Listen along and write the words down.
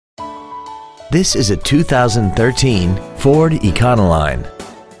This is a 2013 Ford Econoline.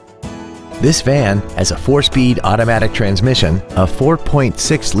 This van has a 4-speed automatic transmission, a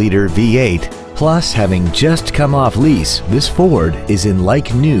 4.6-liter V8, plus having just come off lease, this Ford is in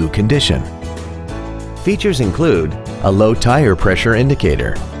like-new condition. Features include a low tire pressure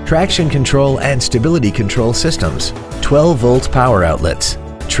indicator, traction control and stability control systems, 12-volt power outlets,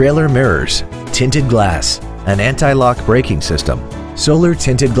 trailer mirrors, tinted glass, an anti-lock braking system, solar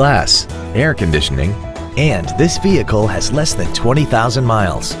tinted glass, air conditioning, and this vehicle has less than 20,000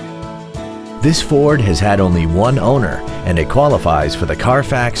 miles. This Ford has had only one owner and it qualifies for the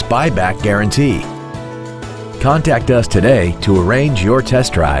Carfax buyback guarantee. Contact us today to arrange your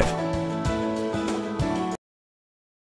test drive.